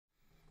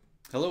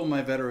Hello,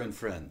 my veteran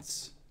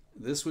friends.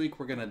 This week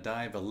we're going to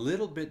dive a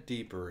little bit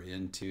deeper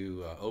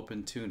into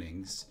open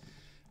tunings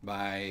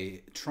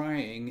by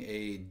trying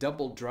a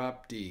double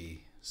drop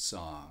D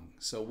song.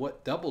 So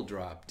what double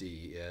drop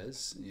D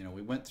is,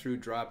 we went through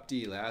drop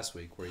D last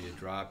week where you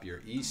drop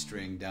your E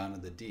string down to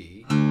the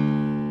D,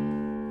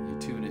 you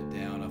tune it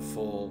down a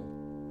full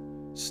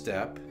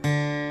step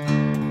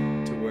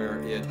to where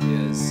it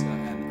is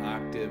an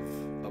octave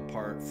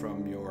apart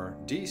from your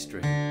D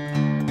string.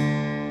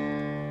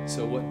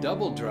 So what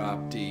double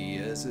drop D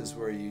is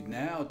where you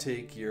now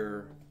take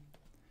your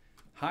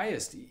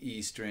highest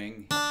E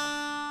string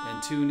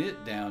and tune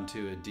it down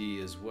to a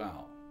D as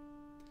well.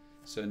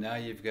 So now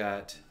you've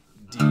got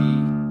D,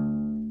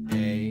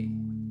 A,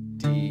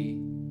 D,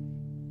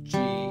 G,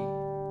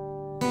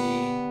 B,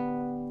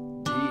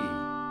 D.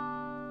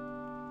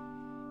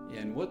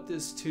 And what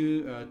this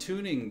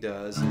tuning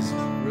does is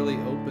really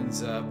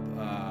opens up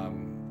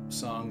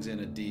songs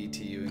in a D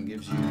to you and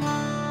gives you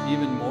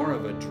even more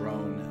of a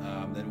drone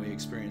than we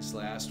experienced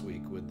last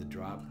week with the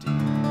drop D.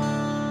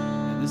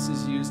 And this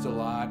is used a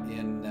lot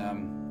in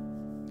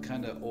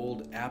kind of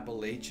old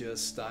Appalachia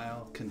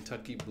style,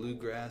 Kentucky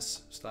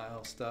bluegrass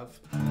style stuff.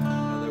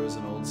 There was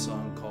an old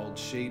song called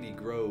Shady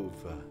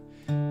Grove.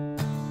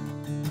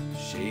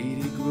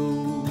 Shady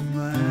Grove,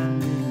 my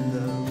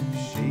love,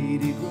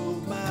 Shady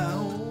Grove, my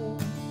home,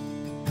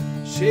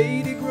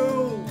 Shady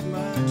Grove,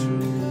 my true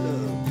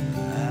love,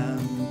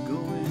 I'm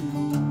going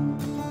home.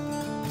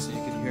 So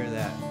you can hear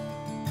that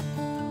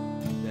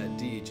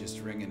D just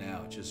ringing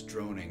out, just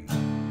droning.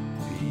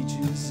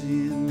 Peaches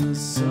in the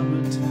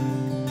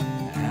summertime,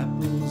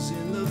 apples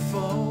in the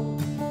fall.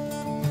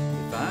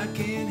 If I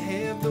can't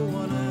have the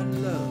one I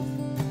love,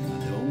 I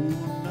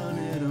don't want none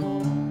at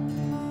all.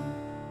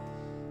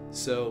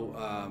 So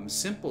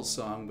simple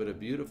song, but a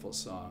beautiful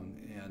song.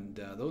 And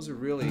those are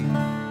really,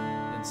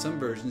 in some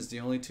versions, the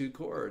only two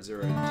chords are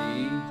a D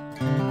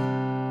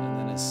and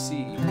then a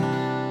C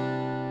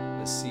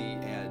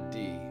add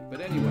D.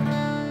 But anyway,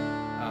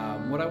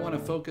 what I want to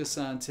focus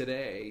on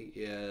today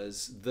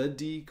is the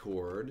D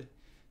chord.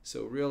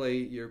 So really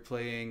you're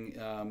playing,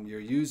 you're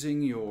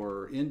using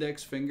your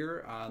index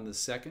finger on the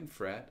 2nd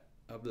fret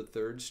of the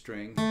 3rd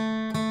string,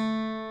 and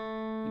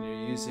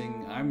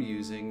I'm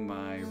using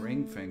my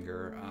ring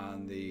finger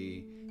on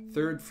the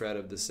 3rd fret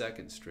of the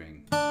 2nd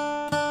string.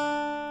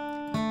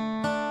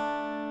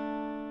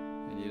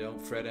 And you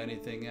don't fret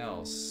anything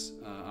else.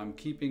 I'm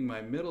keeping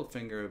my middle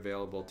finger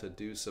available to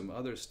do some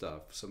other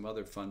stuff, some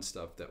other fun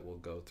stuff that we'll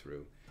go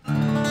through.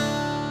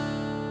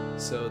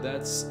 So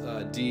that's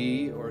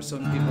D, or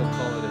some people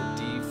call it a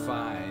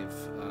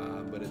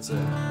D5, but it's a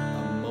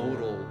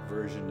modal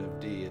version of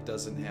D. It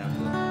doesn't have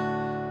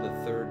the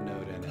 3rd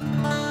note in it.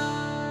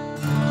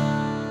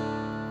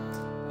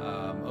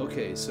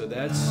 Okay, so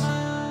that's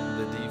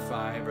the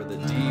D5 or the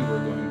D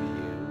we're going to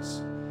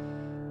use.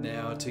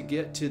 Now to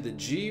get to the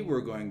G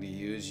we're going to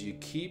use, you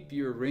keep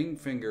your ring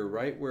finger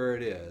right where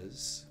it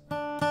is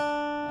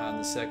on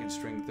the 2nd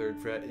string 3rd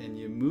fret, and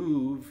you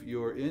move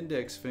your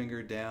index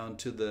finger down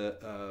to the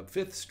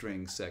 5th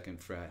string 2nd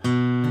fret.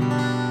 And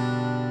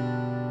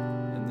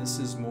this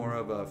is more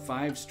of a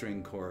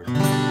 5-string chord.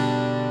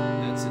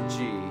 That's a G.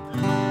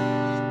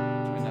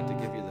 Try not to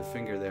give you the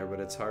finger there, but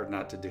it's hard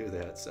not to do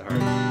that, sorry.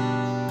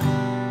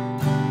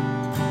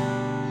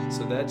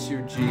 So that's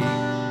your G.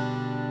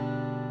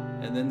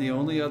 And then the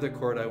only other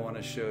chord I want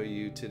to show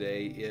you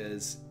today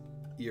is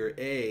your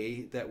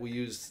A that we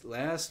used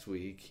last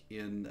week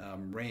in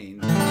Rain.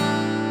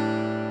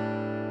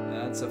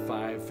 That's a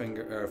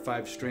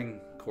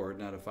 5-string chord,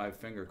 not a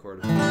 5-finger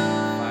chord, a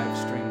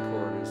 5-string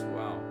chord as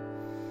well.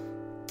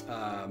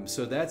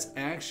 So that's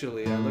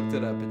actually, I looked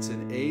it up, it's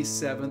an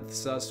A7th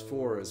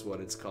sus4 is what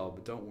it's called,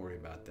 but don't worry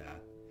about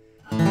that.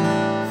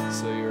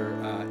 So your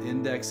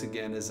index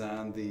again is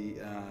on the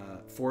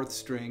 4th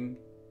string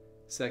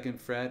 2nd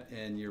fret,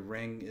 and your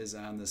ring is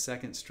on the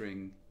 2nd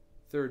string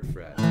 3rd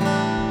fret.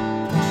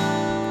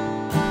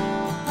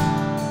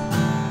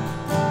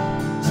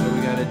 So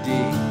we got a D.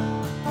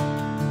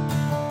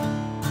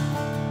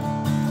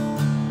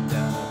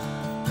 Down,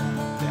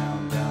 up,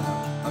 down, down,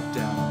 up,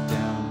 down,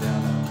 down,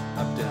 down,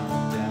 up, down,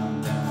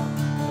 down, down,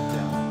 up,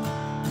 down.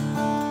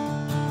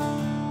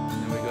 And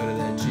then we go to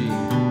that G.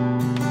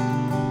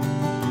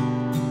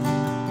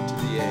 To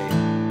the A.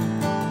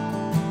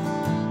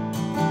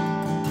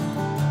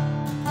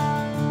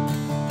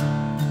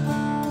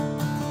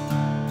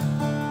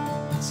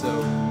 So,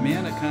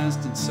 Man of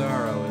Constant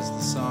Sorrow is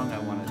the song I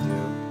want to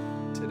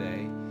do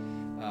today.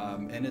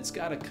 And it's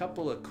got a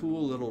couple of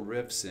cool little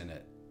riffs in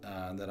it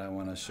that I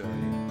want to show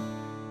you.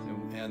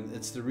 And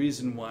it's the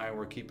reason why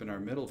we're keeping our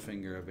middle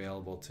finger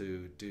available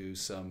to do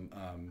some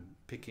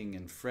picking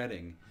and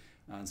fretting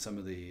on some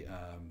of the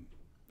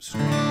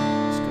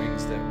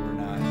strings that we're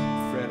not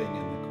fretting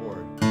in the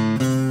chord.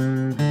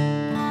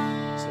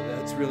 So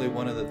that's really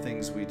one of the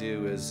things we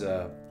do is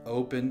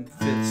open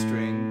 5th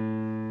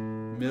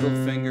string, middle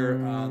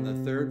finger on the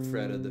 3rd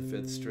fret of the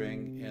 5th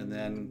string, and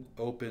then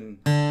open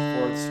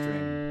 4th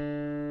string.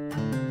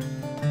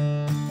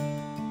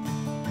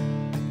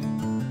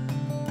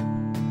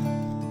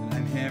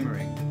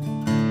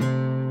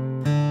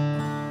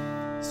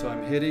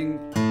 hitting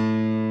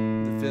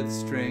the 5th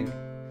string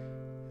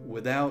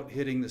without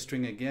hitting the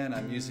string again.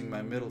 I'm using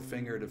my middle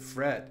finger to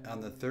fret on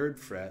the 3rd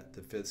fret,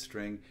 the 5th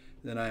string.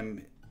 Then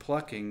I'm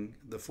plucking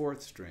the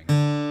 4th string.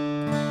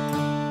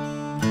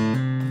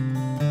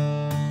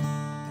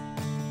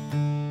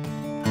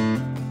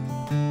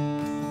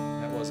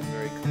 That wasn't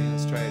very clean.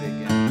 Let's try it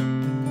again.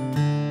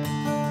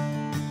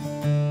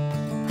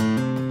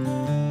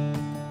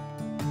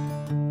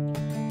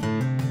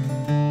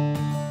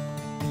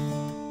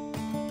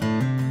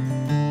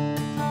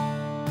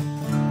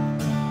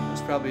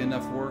 Probably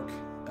enough work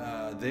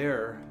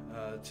there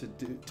to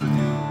do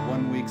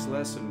 1 week's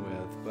lesson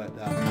with, but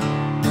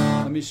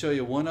let me show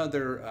you one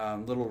other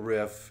little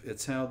riff.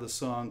 It's how the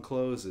song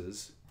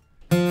closes.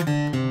 That's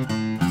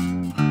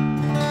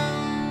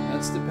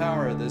the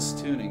power of this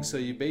tuning. So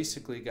you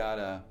basically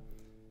got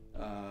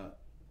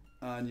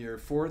on your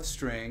 4th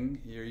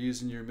string, you're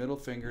using your middle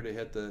finger to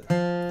hit the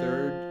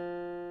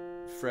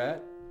 3rd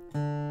fret,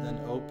 then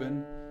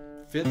open,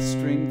 5th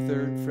string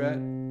 3rd fret,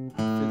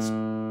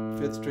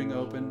 5th string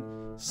open,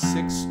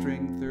 6th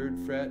string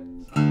 3rd fret,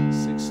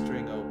 6th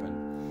string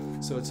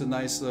open. So it's a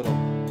nice little.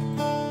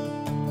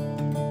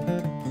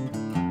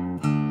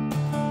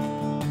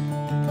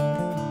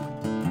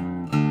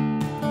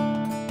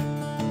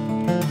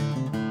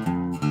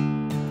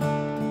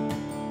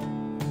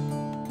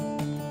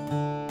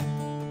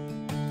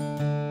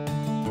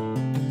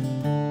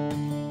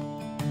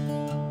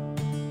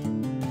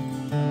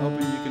 I'm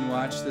hoping you can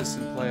watch this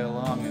and play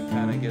along and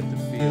kind of get the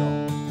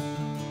feel.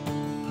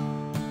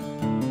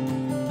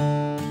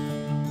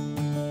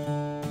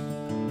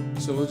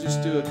 So we'll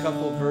just do a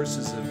couple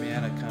verses of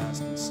Man of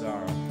Constant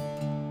Sorrow.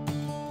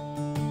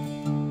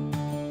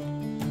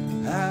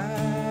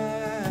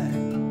 I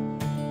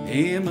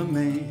am a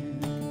man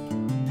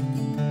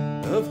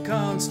of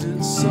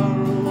constant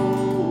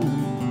sorrow.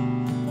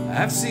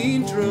 I've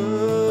seen trouble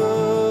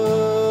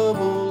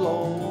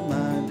all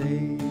my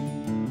day.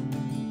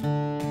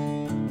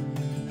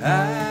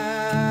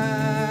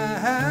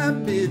 I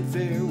bid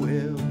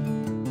farewell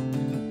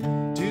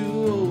to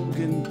old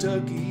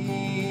Kentucky,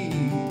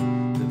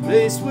 the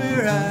place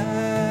where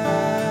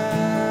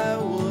I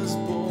was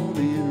born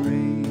and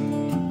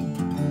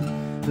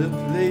raised, the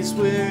place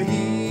where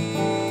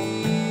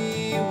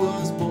he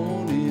was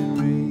born and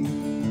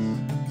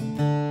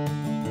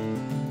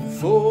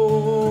raised. 4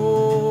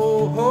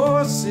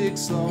 or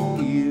 6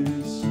 long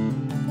years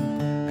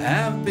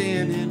I've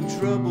been in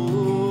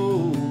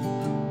trouble,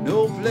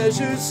 no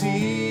pleasures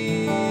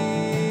here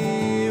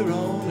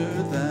on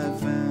earth I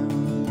found.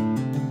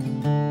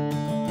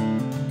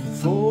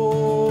 4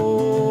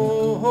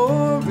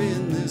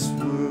 in this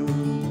world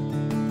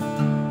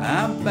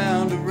I'm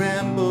bound to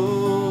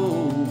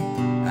ramble.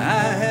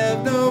 I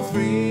have no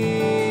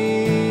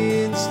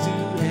friends to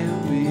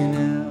help me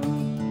now.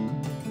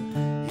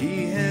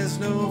 He has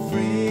no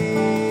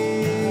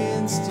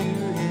friends to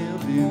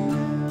help him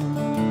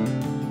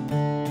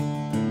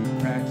now.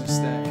 Practice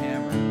that hammer.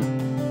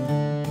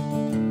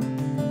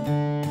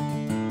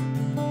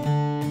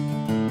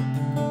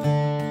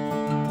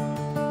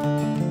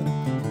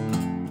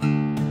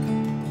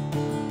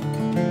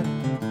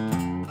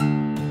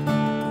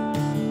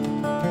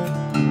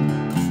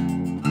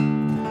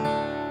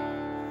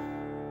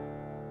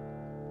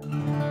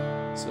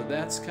 So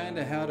that's kind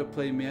of how to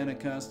play Man of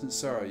Constant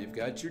Sorrow. You've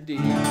got your D,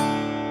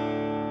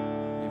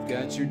 you've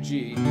got your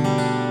G,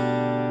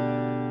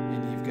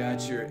 and you've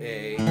got your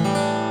A,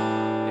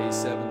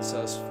 A7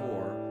 sus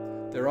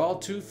 4. They're all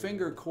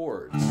 2-finger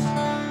chords.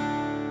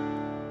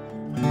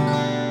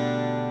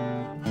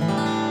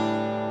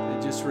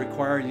 They just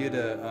require you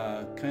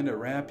to kind of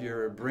wrap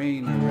your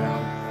brain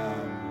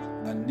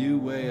around a new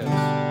way of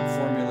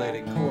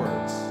formulating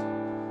chords.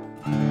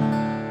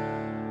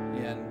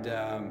 And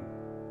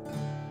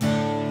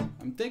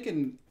I'm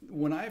thinking,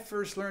 when I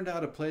first learned how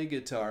to play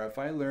guitar, if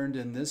I learned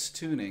in this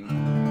tuning,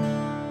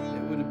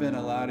 it would have been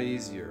a lot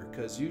easier,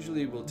 because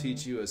usually we'll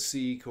teach you a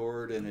C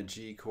chord and a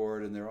G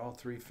chord, and they're all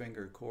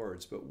 3-finger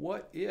chords. But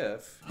what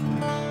if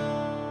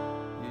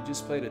you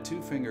just played a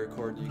 2-finger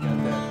chord and you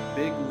got that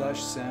big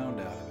lush sound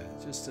out of it?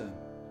 Just a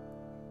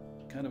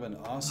kind of an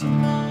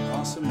awesome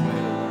way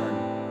to learn,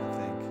 I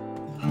think.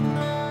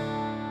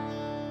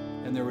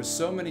 And there were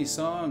so many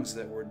songs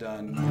that were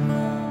done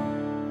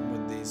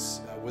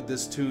with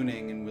this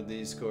tuning and with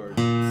these chords.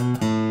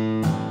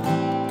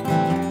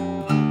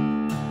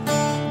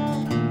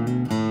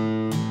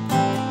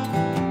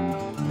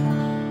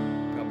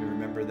 Probably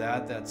remember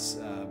that. That's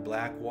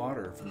Black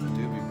Water from the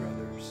Doobie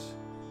Brothers.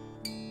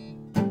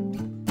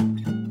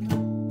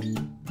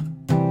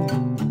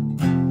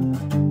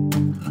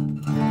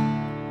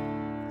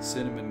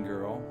 Cinnamon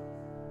Girl.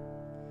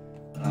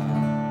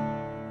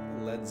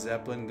 Led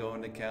Zeppelin,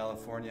 Going to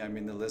California. I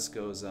mean, the list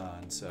goes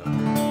on. So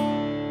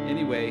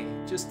anyway,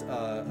 just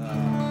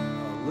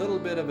a little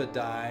bit of a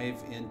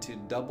dive into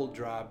double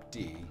drop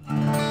D.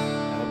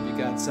 I hope you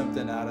got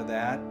something out of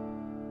that.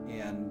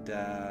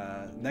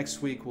 And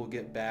next week we'll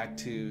get back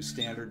to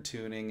standard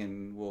tuning,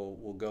 and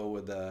we'll go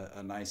with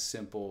a nice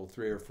simple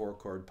 3 or 4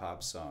 chord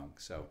pop song.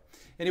 So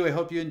anyway,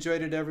 hope you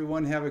enjoyed it,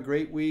 everyone. Have a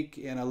great week,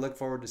 and I look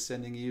forward to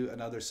sending you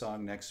another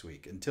song next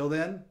week. Until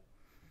then,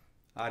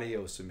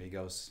 adios,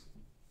 amigos.